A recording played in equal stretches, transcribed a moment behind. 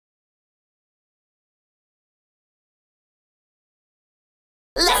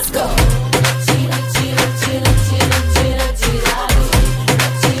Let's go.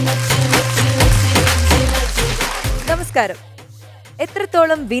 നമസ്കാരം.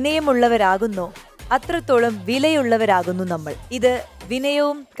 എത്രത്തോളം വിനയമുള്ളവരാകുന്നോ അത്രത്തോളം വിലയുള്ളവരാകുന്നു നമ്മൾ. ഇത്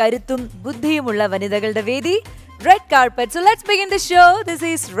വിനയവും കരുത്തും ബുദ്ധിയുമുള്ള വനിതകളുടെ വേദി red carpet. So let's begin the show. This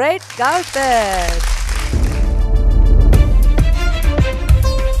is Red Carpet.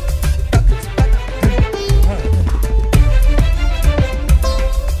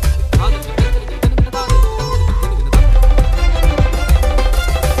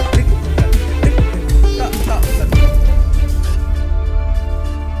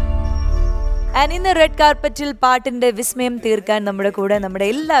 And ഇന്ന് റെഡ് കാർപ്പറ്റിൽ പാട്ടിന്റെ വിസ്മയം തീർക്കാൻ നമ്മുടെ കൂടെ നമ്മുടെ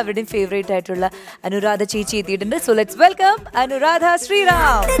എല്ലാവരുടെയും ഫേവറേറ്റ് ആയിട്ടുള്ള അനുരാധ ചേച്ചി എത്തിയിട്ടുണ്ട്. So let's welcome Anuradha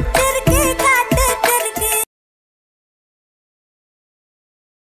Sriram.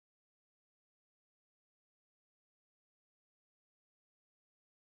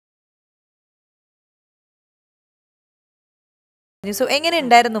 So എങ്ങനെ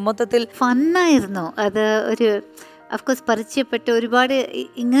ഉണ്ടായിരുന്നു? മൊത്തത്തിൽ ഫണ്ണായിരുന്നു. അത് ഒരു അഫ്കോഴ്സ് പരിചയപ്പെട്ട് ഒരുപാട്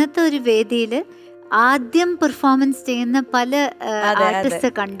ഇങ്ങനത്തെ ഒരു വേദിയിൽ ആദ്യം പെർഫോമൻസ് ചെയ്യുന്ന പല ആർട്ടിസ്റ്റ്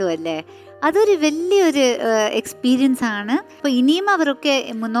കണ്ടു അല്ലേ. അതൊരു വലിയൊരു എക്സ്പീരിയൻസ് ആണ്. അപ്പൊ ഇനിയും അവരൊക്കെ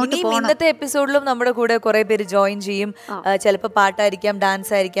മുന്നോട്ട് പോകണം. ഇന്നത്തെ എപ്പിസോഡിലും നമ്മുടെ കൂടെ കുറെ പേര് ജോയിൻ ചെയ്യും. ചിലപ്പോൾ പാട്ടായിരിക്കാം,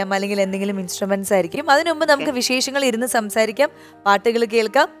 ഡാൻസ് ആയിരിക്കാം, അല്ലെങ്കിൽ എന്തെങ്കിലും ഇൻസ്ട്രുമെന്റ്സ് ആയിരിക്കും. അതിനു മുമ്പ് നമുക്ക് വിശേഷങ്ങൾ ഇരുന്ന് സംസാരിക്കാം, പാട്ടുകൾ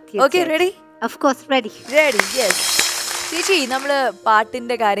കേൾക്കാം. Okay, ready? Of course ready. Yes ചേച്ചി, നമ്മള്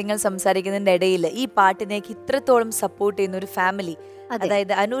പാട്ടിന്റെ കാര്യങ്ങൾ സംസാരിക്കുന്നതിന്റെ ഇടയിൽ ഈ പാട്ടിനേക്ക് ഇത്രത്തോളം സപ്പോർട്ട് ചെയ്യുന്ന ഒരു ഫാമിലി,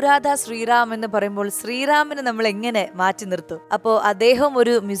 അതായത് അനുരാധ ശ്രീറാം എന്ന് പറയുമ്പോൾ ശ്രീറാമിനെ നമ്മൾ എങ്ങനെ മാറ്റി നിർത്തും? അപ്പോ അദ്ദേഹം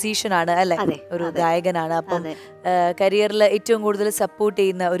ഒരു മ്യൂസീഷ്യൻ ആണ് അല്ലെ, ഒരു ഗായകനാണ്. അപ്പം കരിയറിൽ ഏറ്റവും കൂടുതൽ സപ്പോർട്ട്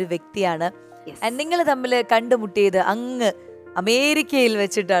ചെയ്യുന്ന ഒരു വ്യക്തിയാണ്. നിങ്ങൾ തമ്മിൽ കണ്ടുമുട്ടിയത് അങ്ങ് അമേരിക്കയിൽ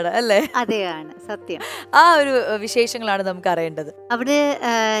വെച്ചിട്ടാണ് അല്ലേ? അതെയാണ് സത്യം. ആ ഒരു വിശേഷങ്ങളാണ് നമുക്ക് അറിയേണ്ടത്. അവിടെ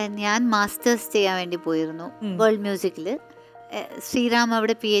ഞാൻ മാസ്റ്റേഴ്സ് ചെയ്യാൻ വേണ്ടി പോയിരുന്നു വേൾഡ് മ്യൂസിക്കില്. ശ്രീറാം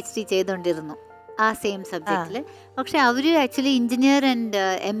അവിടെ PhD ചെയ്തോണ്ടിരുന്നു ആ സെയിം സബ്ജക്റ്റില്. പക്ഷെ അവര് actually engineer and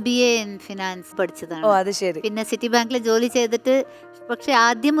MBA in finance പഠിച്ചതാണ്. പിന്നെ സിറ്റി ബാങ്കിൽ ജോലി ചെയ്തിട്ട്, പക്ഷെ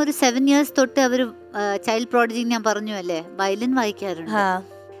ആദ്യം ഒരു 7 years തൊട്ട് അവര് ചൈൽഡ് പ്രോഡിജി ഞാൻ പറഞ്ഞു അല്ലേ, വയലിൻ വായിക്കാറുണ്ട്.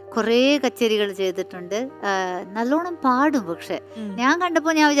 കുറേ കച്ചേരികൾ ചെയ്തിട്ടുണ്ട്, നല്ലോണം പാടും. പക്ഷെ ഞാൻ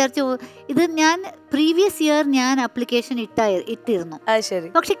കണ്ടപ്പോൾ ഞാൻ വിചാരിച്ചു, ഇത് ഞാൻ പ്രീവിയസ് ഇയർ ഞാൻ അപ്ലിക്കേഷൻ ഇട്ടിരുന്നു,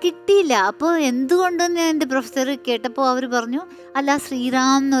 പക്ഷെ കിട്ടിയില്ല. അപ്പോൾ എന്തുകൊണ്ടെന്ന് എൻ്റെ പ്രൊഫസർ കേട്ടപ്പോൾ അവർ പറഞ്ഞു, അല്ല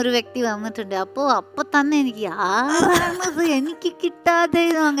ശ്രീറാം എന്നൊരു വ്യക്തി വന്നിട്ടുണ്ട്. അപ്പോൾ തന്നെ എനിക്ക് ആരാണത് എനിക്ക് കിട്ടാതെ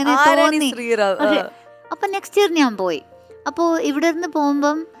അങ്ങനെ തോന്നി. അപ്പം നെക്സ്റ്റ് ഇയർ ഞാൻ പോയി. അപ്പോൾ ഇവിടെ നിന്ന്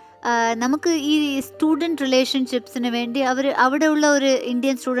പോകുമ്പം നമുക്ക് ഈ സ്റ്റുഡൻറ് റിലേഷൻഷിപ്സിന് വേണ്ടി അവിടെ ഉള്ള ഒരു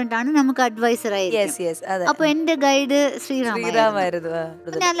ഇന്ത്യൻ സ്റ്റുഡൻ്റ് ആണ് നമുക്ക് അഡ്വൈസർ ആയിരിക്കും. അപ്പോൾ എൻ്റെ ഗൈഡ് ശ്രീറാമായിരുന്നു.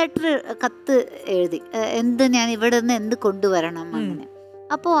 ഞാൻ കത്ത് എഴുതി, ഞാൻ ഇവിടെ നിന്ന് എന്ത് കൊണ്ടുവരണം അങ്ങനെ.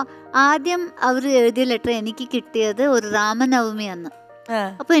 അപ്പോൾ ആദ്യം അവർ എഴുതിയ ലെറ്റർ എനിക്ക് കിട്ടിയത് ഒരു രാമനവമി അന്ന്.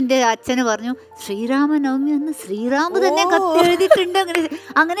 അപ്പൊ എന്റെ അച്ഛന് പറഞ്ഞു, ശ്രീരാമനവമി അന്ന് ശ്രീറാം തന്നെ കത്ത് എഴുതിയിട്ടുണ്ട്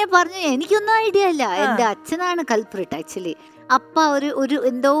അങ്ങനെ പറഞ്ഞു. എനിക്കൊന്നും ഐഡിയ ഇല്ല. എന്റെ അച്ഛനാണ് കൾപ്രിറ്റ് ആക്ച്വലി. അപ്പ ഒരു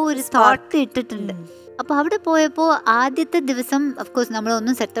എന്തോ ഒരു തോട്ട് ഇട്ടിട്ടുണ്ട്. അപ്പൊ അവിടെ പോയപ്പോ ആദ്യത്തെ ദിവസം ഓഫ്കോഴ്സ്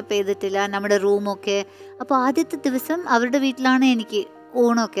നമ്മളൊന്നും സെറ്റപ്പ് ചെയ്തിട്ടില്ല, നമ്മുടെ റൂമൊക്കെ. അപ്പൊ ആദ്യത്തെ ദിവസം അവരുടെ വീട്ടിലാണ് എനിക്ക്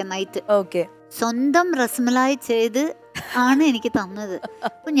ഊണൊക്കെ നൈറ്റ്. സ്വന്തം റസ്മലായി ചെയ്ത് ആണ് എനിക്ക് തന്നത്.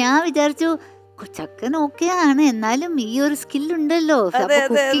 അപ്പൊ ഞാൻ വിചാരിച്ചു, ചക്കൻ ഓക്കെ ആണ്, എന്നാലും ഈ ഒരു സ്കില്ലുണ്ടല്ലോ,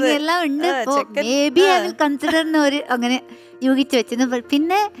 കുക്കിംഗ് എല്ലാം ഉണ്ട്, may be I will consider അങ്ങനെ യൂഹിച്ച് വെച്ചിരുന്നു.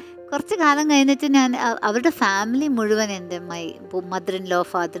 പിന്നെ കുറച്ച് കാലം കഴിഞ്ഞിട്ട് ഞാൻ അവരുടെ ഫാമിലി മുഴുവൻ, എൻ്റെ mother in law,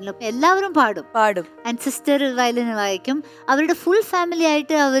 father in law എല്ലാവരും പാടും. ആൻഡ് സിസ്റ്റർ വയലിൻ വായിക്കും. അവരുടെ ഫുൾ ഫാമിലി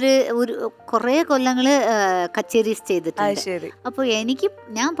ആയിട്ട് അവര് ഒരു കുറേ കൊല്ലങ്ങള് കച്ചേരീസ് ചെയ്തിട്ടുണ്ട്. അപ്പോൾ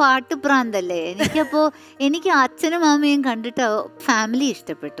ഞാൻ പാട്ട് പ്രാന്തല്ലേ, എനിക്ക് അച്ഛനും അമ്മയും കണ്ടിട്ട് ഫാമിലി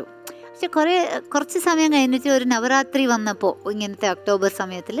ഇഷ്ടപ്പെട്ടു. പക്ഷെ കുറച്ച് സമയം കഴിഞ്ഞിട്ട് ഒരു നവരാത്രി വന്നപ്പോൾ ഇങ്ങനത്തെ ഒക്ടോബർ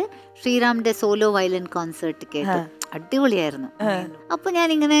സമയത്തിൽ ശ്രീറാമിന്റെ സോലോ വയലിൻ കോൺസേർട്ട് കേട്ടു. അടിപൊളിയായിരുന്നു. അപ്പൊ ഞാൻ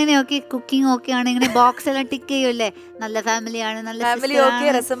ഇങ്ങനെ ഓക്കെ, കുക്കിംഗ് ഓക്കെ ആണ്, ഇങ്ങനെ ബോക്സ് എല്ലാം ടിക്ക് ചെയ്യുമല്ലേ, നല്ല ഫാമിലിയാണ്, നല്ല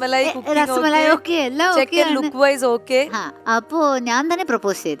രസമലായി ഓക്കെ, എല്ലാം ഓക്കെ. അപ്പോ ഞാൻ തന്നെ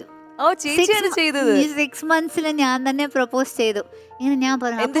പ്രപ്പോസ് ചെയ്തു. 6 months ഞാൻ തന്നെ പ്രപ്പോസ് ചെയ്തു. ഇങ്ങനെ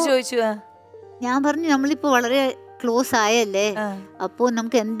ഞാൻ പറഞ്ഞു നമ്മളിപ്പോ വളരെ ക്ലോസ് ആയല്ലേ, അപ്പോൾ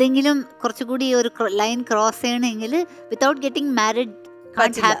നമുക്ക് എന്തെങ്കിലും കുറച്ചുകൂടി ഒരു ലൈൻ ക്രോസ് ചെയ്യണമെങ്കിൽ without getting married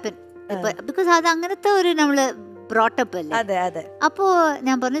can't happen. Because അത് അങ്ങനത്തെ ഒരു നമ്മള് ബ്രോട്ടപ്പ് അല്ലേ. അപ്പോ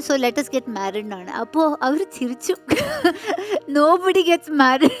ഞാൻ പറഞ്ഞു so let us get married എന്നാണ്. അപ്പോൾ അവർ ചിരിച്ചു. nobody gets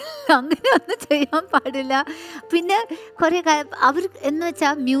married, അങ്ങനെ ഒന്നും ചെയ്യാൻ പാടില്ല. പിന്നെ കുറെ അവർ എന്ന്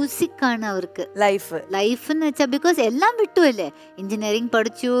വെച്ചാൽ മ്യൂസിക് ആണ് അവർക്ക് ലൈഫ് എന്ന് വെച്ചാൽ. ബിക്കോസ് എല്ലാം വിട്ടുമല്ലേ, എഞ്ചിനീയറിംഗ്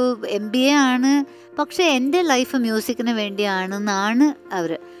പഠിച്ചു, MBA ആണ്, പക്ഷെ എൻ്റെ ലൈഫ് മ്യൂസിക്കിന് വേണ്ടിയാണെന്നാണ്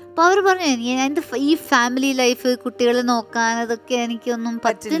അവർ. അപ്പോൾ അവർ പറഞ്ഞു എൻ്റെ ഈ ഫാമിലി ലൈഫ്, കുട്ടികളെ നോക്കാൻ, അതൊക്കെ എനിക്കൊന്നും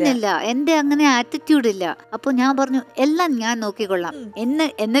പറ്റുന്നില്ല, എൻ്റെ അങ്ങനെ ആറ്റിറ്റ്യൂഡില്ല. അപ്പോൾ ഞാൻ പറഞ്ഞു എല്ലാം ഞാൻ നോക്കിക്കൊള്ളാം,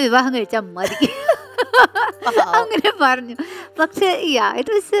 എന്നെ വിവാഹം കഴിച്ചാൽ മതി അങ്ങനെ പറഞ്ഞു. പക്ഷെ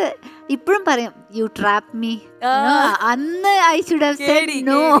ഇറ്റ് വാസ്, ഇപ്പോഴും പറയും യു ട്രാപ്പ് മീ, അന്ന് I should have said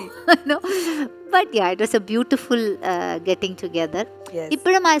no. But yeah, it was a beautiful getting together.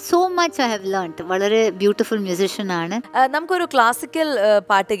 ഇപ്പോഴും so much I have learned. വളരെ ബ്യൂട്ടിഫുൾ മ്യൂസിഷ്യൻ ആണ്. നമുക്കൊരു ക്ലാസിക്കൽ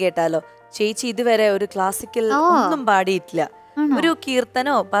പാട്ട് കേട്ടാലോ? ചേച്ചി ഇതുവരെ ഒരു ക്ലാസിക്കൽ ഒന്നും പാടിയിട്ടില്ല. ഒരു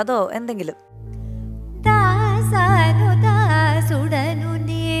കീർത്തനോ പദോ എന്തെങ്കിലും.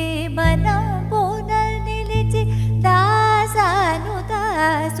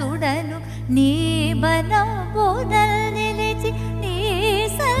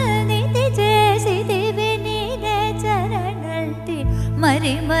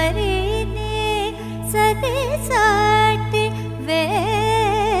 മരി മരി നീ സതി സാട്ടി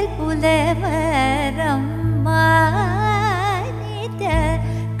വേൽ പുലവരമ്മ നിത്യ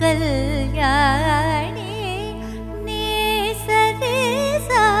കല്യാണി നീ സതി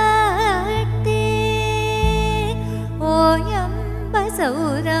സാട്ടി ഓയംബ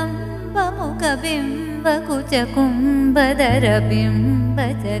സൗരംബ മുഖബിംബ കുചകുംഭധര ബിംബ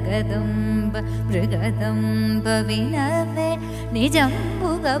ജഗദംബ മൃഗദംബ വിനവേ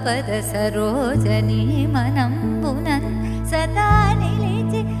നിജംബുഗപദ സരോജനീ മనంబుനൻ സദാ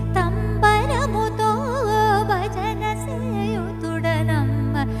നിലിചി തമ്പരമുതോ ഭജന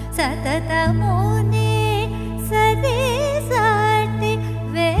സേയുതുടനമ്മ സതതമുനി സദി സാട്ടി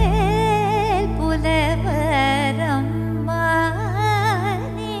വേൽ പുലവരമ്മ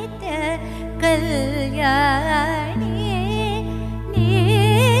നിത്യ കല്യാണി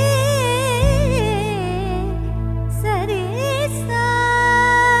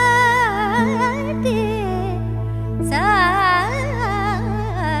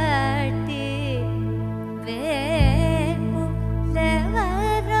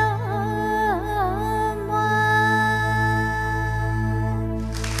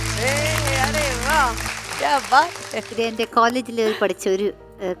എന്റെ കോളേജിൽ പഠിച്ച ഒരു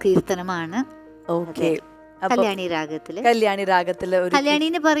കീർത്തനമാണ്. കല്യാണി രാഗത്തില്. കല്യാണി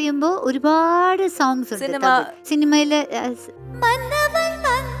എന്ന് പറയുമ്പോ ഒരുപാട് സോങ്സ് ഉണ്ട് സിനിമയില്.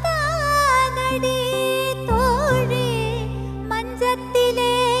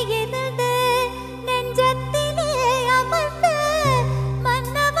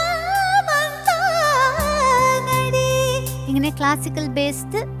 ഇങ്ങനെ ക്ലാസിക്കൽ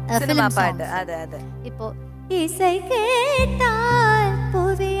ബേസ്ഡ് ഫിലിം പാട്ട്. ഇപ്പോ இசை கேட்டால்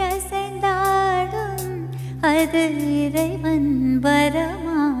புவி அசைந்தாடும் அது இறைவன்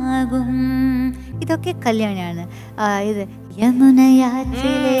வரமாகும். ഇതൊക്കെ കല്യാണിയാണ്. ഇത്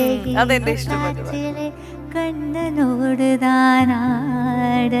യമുനയാറ്റിലെ കണ്ണനോടുതാനാട്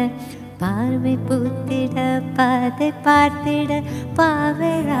பார்வை பூத்திட பாதை பார்த்திட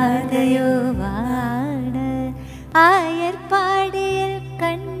பாவையாதையோ வாட ஆயர்பாடியில்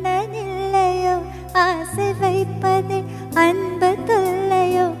கண்ணனில்லையோ ஆசை வைப்பதே அன்பு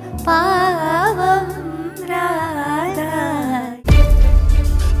தொல்லையோ பாவம் ராதா.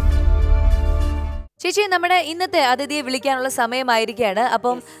 ചേച്ചി, നമ്മുടെ ഇന്നത്തെ അതിഥിയെ വിളിക്കാനുള്ള സമയമായിരിക്കുകയാണ്.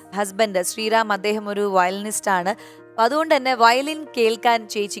 അപ്പം ഹസ്ബൻഡ് ശ്രീറാം, അദ്ദേഹം ഒരു വയലിനിസ്റ്റ് ആണ്. അതുകൊണ്ട് തന്നെ വയലിൻ കേൾക്കാൻ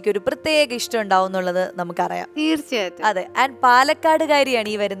ചേച്ചിക്ക് ഒരു പ്രത്യേക ഇഷ്ടം ഉണ്ടാവും എന്നുള്ളത് നമുക്കറിയാം. തീർച്ചയായിട്ടും. അതെ. ആൻഡ് പാലക്കാടുകാരിയാണ്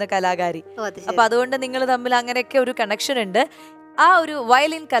ഈ വരുന്ന കലാകാരി. അപ്പൊ അതുകൊണ്ട് നിങ്ങൾ തമ്മിൽ അങ്ങനെയൊക്കെ ഒരു കണക്ഷൻ ഉണ്ട്. ആ ഒരു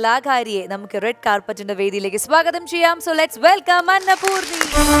വയലിൻ കലാകാരിയെ നമുക്ക് റെഡ് കാർപ്പറ്റിന്റെ വേദിയിലേക്ക് സ്വാഗതം ചെയ്യാം. So let's welcome Annapoorni.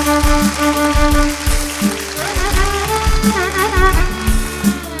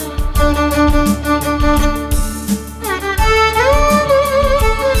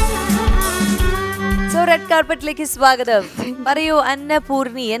 So red കാർപ്പറ്റിലേക്ക് സ്വാഗതം. പറയൂ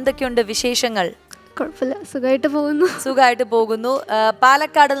അന്നപൂർണി, എന്തൊക്കെയുണ്ട് വിശേഷങ്ങൾ? കുഴപ്പമില്ല, സുഖമായിട്ട് പോകുന്നു.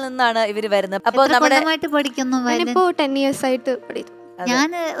 പാലക്കാടിൽ നിന്നാണ് ഇവര് വരുന്നത്. അപ്പൊ പഠിക്കുന്നു. 10 years ആയിട്ട് പഠിക്കുന്നു. ഞാൻ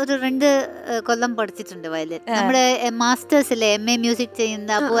ഒരു 2 കൊല്ലം പഠിച്ചിട്ടുണ്ട് വയലിൻ. നമ്മുടെ മാസ്റ്റേഴ്സിലെ MA മ്യൂസിക് ചെയ്യുന്ന.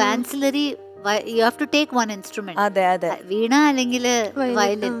 അപ്പോൾ ancillary you have to take 1 instrument. വീണ അല്ലെങ്കിൽ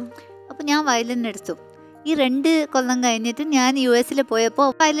വയലിൻ. അപ്പൊ ഞാൻ വയലിൻ എടുത്തു. ഈ 2 കൊല്ലം കഴിഞ്ഞിട്ട് ഞാൻ US പോയപ്പോൾ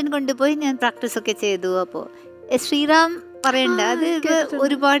വയലിൻ കൊണ്ടുപോയി ഞാൻ പ്രാക്ടീസ് ഒക്കെ ചെയ്തു. അപ്പോൾ ശ്രീറാം പറയണ്ട, അത്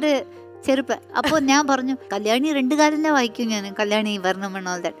ഒരുപാട് ചെറുപ്പം. അപ്പോൾ ഞാൻ പറഞ്ഞു കല്യാണി 2 കാലിനെ വായിക്കും ഞാൻ, കല്യാണി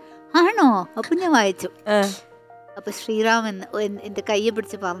വർണ്ണമെന്നോ. ആണോ? അപ്പൊ ഞാൻ വായിച്ചു. അപ്പോൾ ശ്രീറാം എൻ്റെ കയ്യെ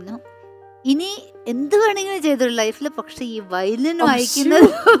പിടിച്ച് പറഞ്ഞു, ഇനി എന്ത് വേണമെങ്കിലും ചെയ്തൊരു ലൈഫിൽ, പക്ഷെ ഈ വയലിൻ വായിക്കുന്നത്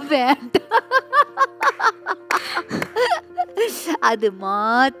വേണ്ട, അത്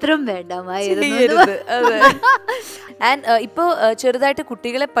മാത്രം വേണ്ടാമായിരുന്നു. ഇപ്പോ ചെറുതായിട്ട്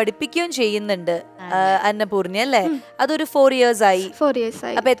കുട്ടികളെ പഠിപ്പിക്കുകയും ചെയ്യുന്നുണ്ട് അന്നപൂർണി അല്ലേ? അതൊരു 4 years ആയി.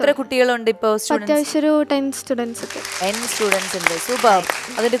 അപ്പൊ എത്ര കുട്ടികളുണ്ട് ഇപ്പോ? 10 സ്റ്റുഡൻസ് ഒക്കെ. 10 സ്റ്റുഡൻസ് ഉണ്ട്. സൂപ്പർ.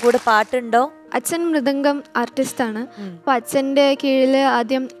 അതിന്റെ കൂടെ പാട്ടുണ്ടോ? അച്ഛൻ മൃദംഗം ആർട്ടിസ്റ്റ് ആണ്. അപ്പൊ അച്ഛന്റെ കീഴില്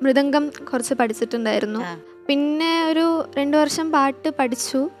ആദ്യം മൃദംഗം കുറച്ച് പഠിച്ചിട്ടുണ്ടായിരുന്നു. പിന്നെ ഒരു 2 വർഷം പാട്ട്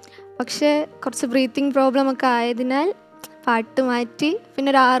പഠിച്ചു. പക്ഷെ കുറച്ച് ബ്രീത്തിങ് പ്രോബ്ലം ഒക്കെ ആയതിനാൽ പാട്ട് മാറ്റി. പിന്നെ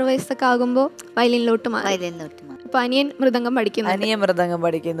ഒരു 6 വയസ്സൊക്കെ ആകുമ്പോൾ വയലിനിലോട്ട് മാറി. അപ്പൊ അനിയൻ മൃദംഗം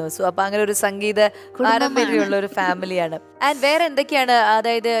പഠിക്കുന്നു. സോ അപ്പൊ അങ്ങനെ ഒരു സംഗീത പാരമ്പര്യമുള്ള ഒരു ഫാമിലിയാണ്. ആൻഡ് വേറെ എന്തൊക്കെയാണ്,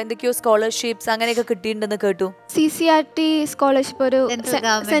 അതായത് എന്തൊക്കെയോ സ്കോളർഷിപ്സ് അങ്ങനെയൊക്കെ കിട്ടിയിട്ടുണ്ടെന്ന് കേട്ടു. CCRT സ്കോളർഷിപ്പ് ഒരു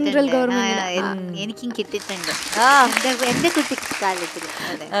സെൻട്രൽ ഗവൺമെന്റ് എനിക്കും കിട്ടിയിട്ടുണ്ട് എന്റെ കുട്ടിക്കാലത്തിൽ.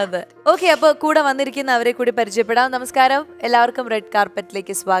 അതെ. ഓക്കെ, അപ്പൊ കൂടെ വന്നിരിക്കുന്ന അവരെ കൂടി പരിചയപ്പെടാം. നമസ്കാരം എല്ലാവർക്കും. റെഡ്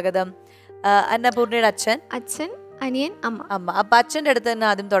കാർപ്പറ്റിലേക്ക് സ്വാഗതം. അന്നപൂർണയുടെ അച്ഛൻ, അനിയൻ, അമ്മ. അപ്പൊ അച്ഛന്റെ അടുത്ത് തന്നെ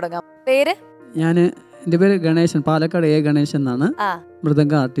ആദ്യം തുടങ്ങാം. പേര്? എന്റെ പേര് ഗണേശൻ, പാലക്കാട് ഗണേശൻ എന്നാണ്.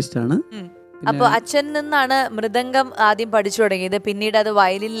 മൃദംഗ ആർട്ടിസ്റ്റ് ആണ്. അപ്പൊ അച്ഛൻ നിന്നാണ് മൃദംഗം ആദ്യം പഠിച്ചു തുടങ്ങിയത്, പിന്നീട് അത്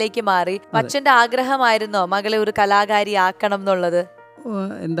വയലിനിലേക്ക് മാറി. അച്ഛന്റെ ആഗ്രഹമായിരുന്നോ മകളെ ഒരു കലാകാരി ആക്കണം എന്നുള്ളത്?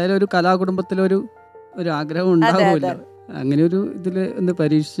 എന്തായാലും ഒരു കലാകുടുംബത്തിലൊരു ആഗ്രഹം ഉണ്ടാവില്ല. അങ്ങനെ ഒരു ഇതില് ഒന്ന്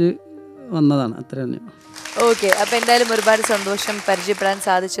പരീക്ഷിച്ച് വന്നതാണ്, അത്ര തന്നെ. ഓക്കെ, അപ്പൊ എന്തായാലും ഒരുപാട് സന്തോഷം പരിചയപ്പെടാൻ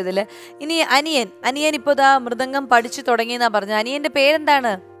സാധിച്ചതില്. ഇനി അനിയൻ ഇപ്പൊ മൃദംഗം പഠിച്ചു തുടങ്ങിയെന്നാ പറഞ്ഞു. അനിയന്റെ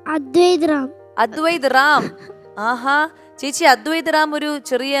പേരെന്താണ്? അദ്വൈത് റാം. ആഹാ, ചേച്ചി അദ്വൈത് റാം ഒരു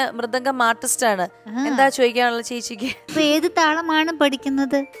ചെറിയ മൃദംഗം ആർട്ടിസ്റ്റ് ആണ്. എന്താ ചോദിക്കാനുള്ള ചേച്ചിക്ക്? ഏത് താളമാണ്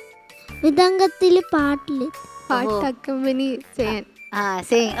പഠിക്കുന്നത്? മൃദംഗത്തില് പാട്ട് അക്കമ്പനി ചെയ്യാൻ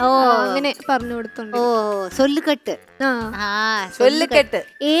അങ്ങനെ പറഞ്ഞു കൊടുത്തോണ്ട്. സൊല്ലുകെട്ട്.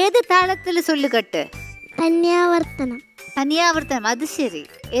 ഏത് താളത്തില് സൊല്ലുകെട്ട്? തന്യാവർത്തനം. അത് ശരി.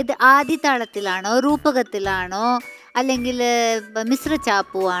 ഏത് ആദ്യ താളത്തിലാണോ, രൂപകത്തിലാണോ, അല്ലെങ്കിൽ മിശ്ര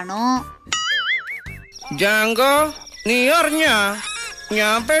ചാപ്പുവാണോ? നീ അറിഞ്ഞ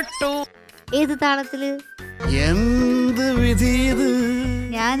ഞാൻ പെട്ടു. ഏത് താളത്തില്? എന്ത് വിധി ഇത്?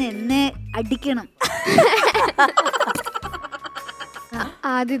 ഞാൻ എന്നെ അടിക്കണം.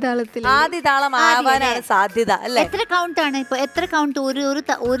 ആദ്യ താളം ആവാനാണ് സാധ്യത അല്ലേ? എത്ര കൗണ്ട് ആണ് ഇപ്പൊ? എത്ര കൗണ്ട്?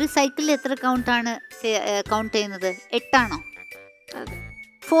 ഒരു സൈക്കിളിൽ എത്ര കൗണ്ട് ആണ് കൗണ്ട് ചെയ്യുന്നത്? 8 ആണോ?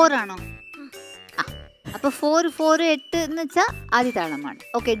 4 ആണോ? അപ്പൊ 4, 8 എന്ന് വെച്ചാ ആദ്യ താളമാണ്.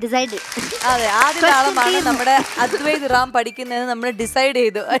 Okay, decide. അതെ, ആദ്യ താളമാണ് നമ്മുടെ അദ്വൈത് റാം പഠിക്കുന്നത് നമ്മൾ ഡിസൈഡ്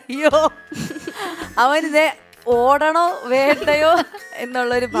ചെയ്തു. അയ്യോ, അവനിതേ ഓടണോ വേണ്ടയോ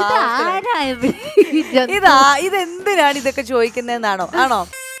എന്നുള്ളൊരു ഇതെന്തിനാണ് ഇതൊക്കെ ചോദിക്കുന്നതെന്നാണോ? ആണോ?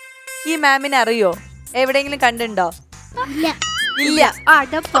 ഈ മാമിനെ അറിയോ? എവിടെയെങ്കിലും കണ്ടുണ്ടോ? ഇല്ല.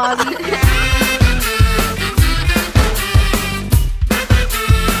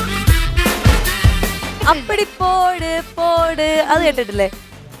 അപ്പടിപ്പോട് പോട് അത് കേട്ടിട്ടില്ലേ?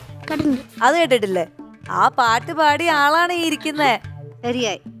 ആ പാട്ട് പാടിയ ആളാണ് ഈ ഇരിക്കുന്നേ.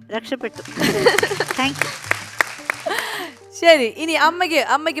 ശരിയായി, രക്ഷപ്പെട്ടു. ശരി, ഇനി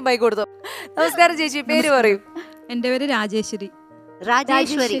അമ്മയ്ക്ക് മൈക്ക് കൊടുത്തു. നമസ്കാരം ചേച്ചി, പേര് പറയൂ. എന്റെ പേര് രാജേശ്വരി.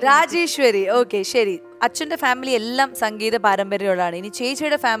 ഓക്കെ, ശരി. അച്ഛന്റെ ഫാമിലി എല്ലാം സംഗീത പാരമ്പര്യമുള്ളതാണ്. ഇനി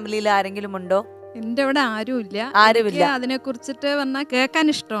ചേച്ചിയുടെ ഫാമിലിയിൽ ആരെങ്കിലും ഉണ്ടോ? എന്റെ ഇവിടെ ആരുമില്ല. അതിനെ കുറിച്ചിട്ട് വന്നാൽ കേൾക്കാൻ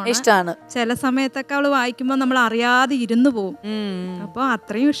ഇഷ്ടമാണ്. ചില സമയത്തൊക്കെ അവള് വായിക്കുമ്പോ നമ്മൾ അറിയാതെ ഇരുന്നു പോവും. അപ്പൊ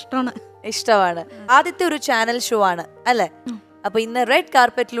അത്രയും ഇഷ്ടമാണ്. ആദ്യത്തെ ഒരു ചാനൽ ഷോ ആണ് അല്ലെ? അപ്പൊ ഇന്ന് റെഡ്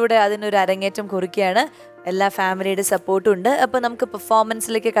കാർപ്പറ്റിലൂടെ അതിനൊരു അരങ്ങേറ്റം കുറിക്കുകയാണ്. എല്ലാ ഫാമിലിയുടെ സപ്പോർട്ടും ഉണ്ട്. അപ്പൊ നമുക്ക്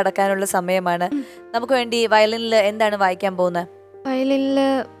പെർഫോമൻസിലേക്ക് കടക്കാനുള്ള സമയമാണ്. നമുക്ക് വേണ്ടി വയലിനിൽ എന്താണ് വായിക്കാൻ പോകുന്നത്? വയലിനില്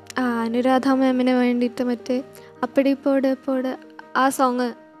അനുരാധ മാമിന് വേണ്ടിട്ട് മറ്റേ അപ്പടിപ്പോട് ആ സോങ്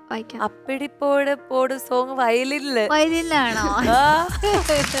വായിക്കാം. അപ്പടിപ്പോട് സോങ് വയലിനിലാണോ?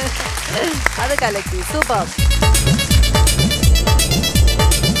 അത് കലക്കി. സൂപ്പർ.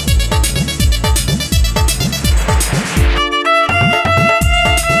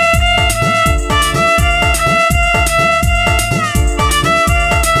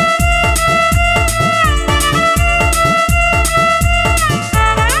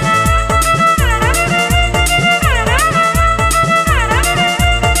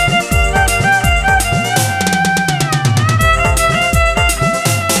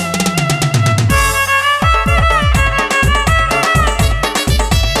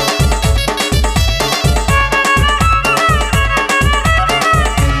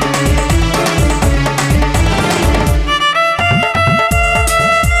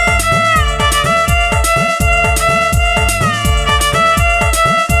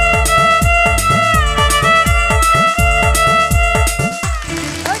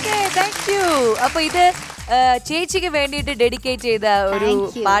 അപ്പൊ ഇത് ചേച്ചിക്ക് വേണ്ടിയിട്ട് ഡെഡിക്കേറ്റ് ചെയ്ത ഒരു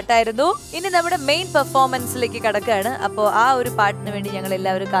പാട്ടായിരുന്നു. ഇനി നമ്മുടെ മെയിൻ പെർഫോമൻസിലേക്ക് കടക്കുകയാണ്. അപ്പോൾ ആ ഒരു പാട്ടിന് വേണ്ടി ഞങ്ങൾ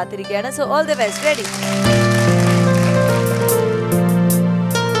എല്ലാവരും കാത്തിരിക്കുകയാണ്. So all the best. Ready?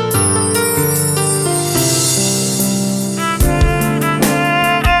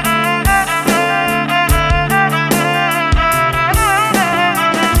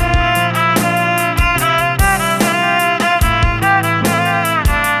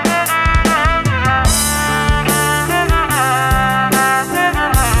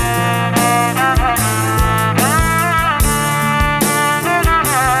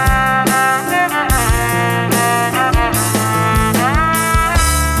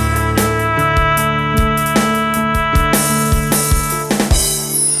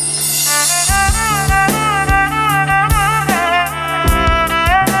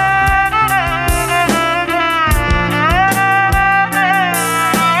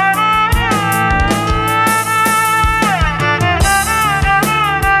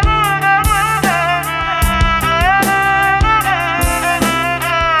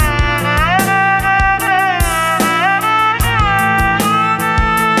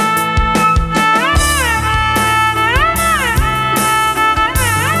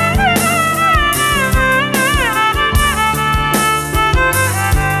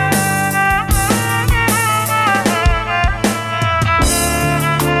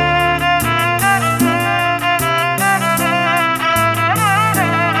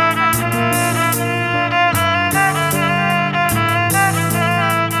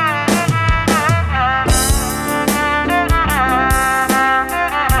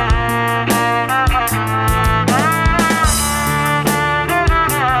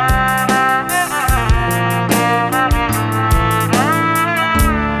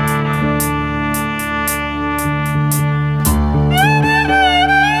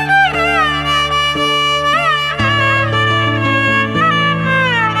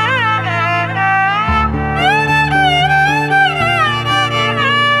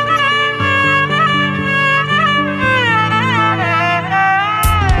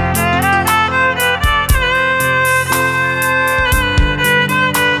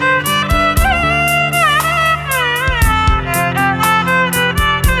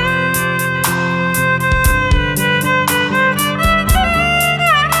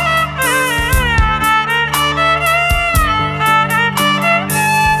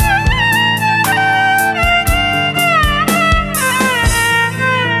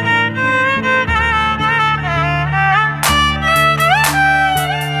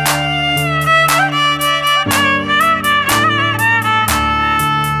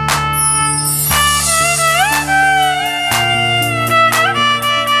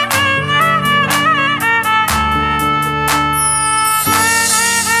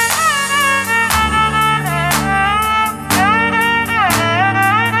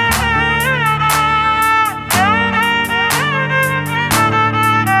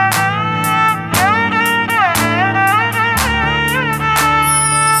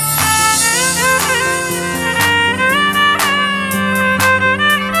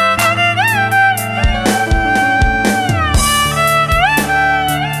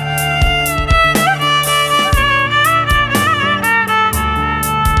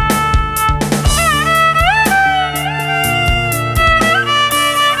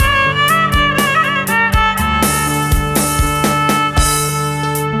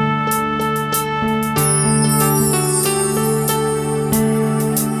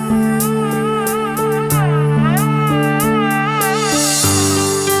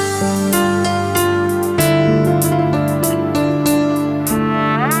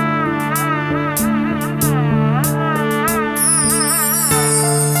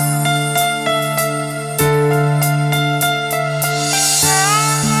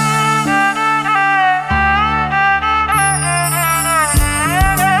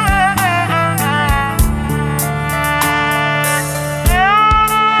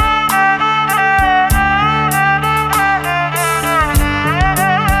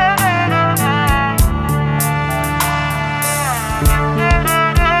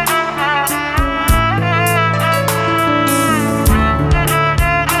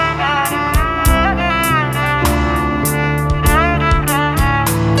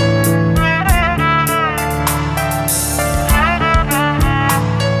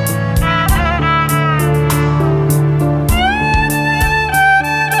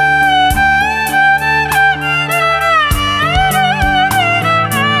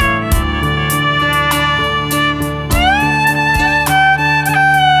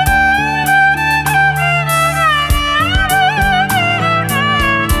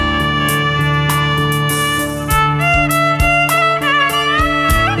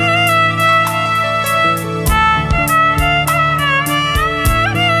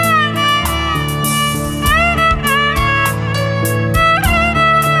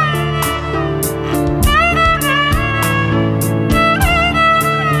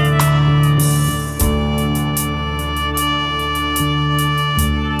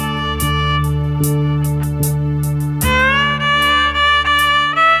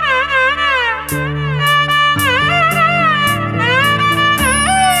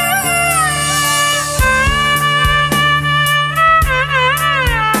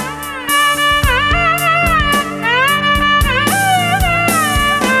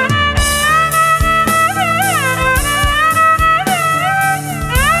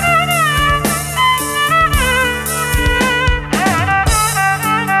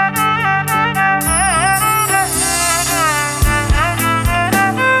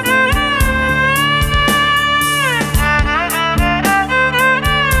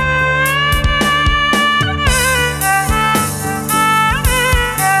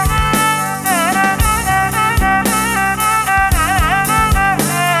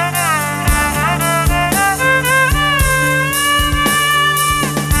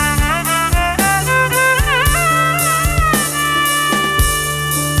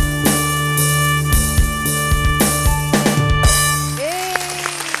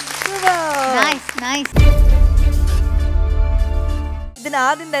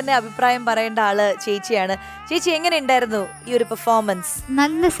 ഇതിനാദ്യം തന്നെ അഭിപ്രായം പറയേണ്ട ആള് ചേച്ചിയാണ്. ചേച്ചി എങ്ങനെ ഉണ്ടായിരുന്നു ഈ ഒരു പെർഫോമൻസ്?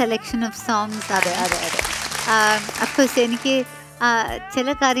 നല്ല സെലക്ഷൻ ഓഫ് സോങ്സ്. അതെ അതെ അതെ. അഫ്കോഴ്സ് എനിക്ക് ചില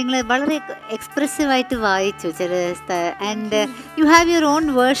കാര്യങ്ങൾ വളരെ എക്സ്പ്രസീവായിട്ട് വായിച്ചു ചില and you have your own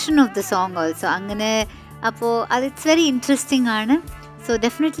version of the song also. അങ്ങനെ അപ്പോൾ അത് ഇറ്റ്സ് വെരി ഇൻട്രസ്റ്റിംഗ് ആണ്. സോ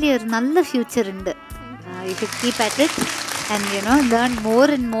ഡെഫിനറ്റ്ലി ഒരു നല്ല ഫ്യൂച്ചർ ഉണ്ട്. You should keep at it and learn more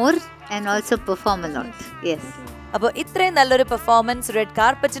and more and also perform a lot. Yes. അപ്പോൾ ഇത്രയും നല്ലൊരു പെർഫോമൻസ് റെഡ്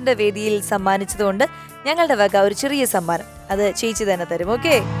കാർപ്പറ്റിന്റെ വേദിയിൽ സമ്മാനിച്ചതുകൊണ്ട് ഞങ്ങളുടെ വക ഒരു ചെറിയ സമ്മാനം അത് ചേച്ചി തന്നെ തരും.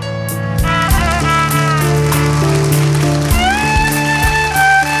 ഓക്കെ.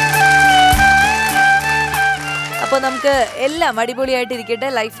 അപ്പോൾ നമുക്ക് എല്ലാം അടിപൊളിയായിട്ടിരിക്കട്ടെ,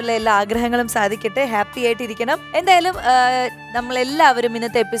 ലൈഫിലെ എല്ലാ ആഗ്രഹങ്ങളും സാധിക്കട്ടെ, ഹാപ്പി ആയിട്ടിരിക്കണം. എന്തായാലും നമ്മളെല്ലാവരും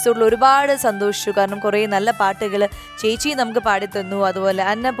ഇന്നത്തെ എപ്പിസോഡിൽ ഒരുപാട് സന്തോഷിച്ചു. കാരണം കുറേ നല്ല പാട്ടുകൾ ചേച്ചി നമുക്ക് പാടിത്തന്നു, അതുപോലെ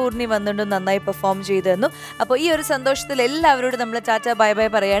അന്നപൂർണി വന്നിട്ട് നന്നായി പെർഫോം ചെയ്തു തന്നു. അപ്പോൾ ഈ ഒരു സന്തോഷത്തിൽ എല്ലാവരോടും നമ്മൾ ടാറ്റ ബൈ ബൈ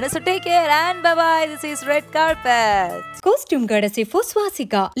പറയാണ്. So take care and bye bye. This is red carpet. Costume courtesy for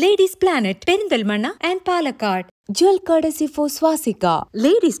Swastika, Ladies Planet, Perindalmanna and Palakkad. Jewel courtesy for Swastika,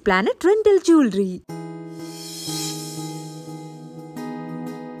 Ladies Planet Rental Jewelry.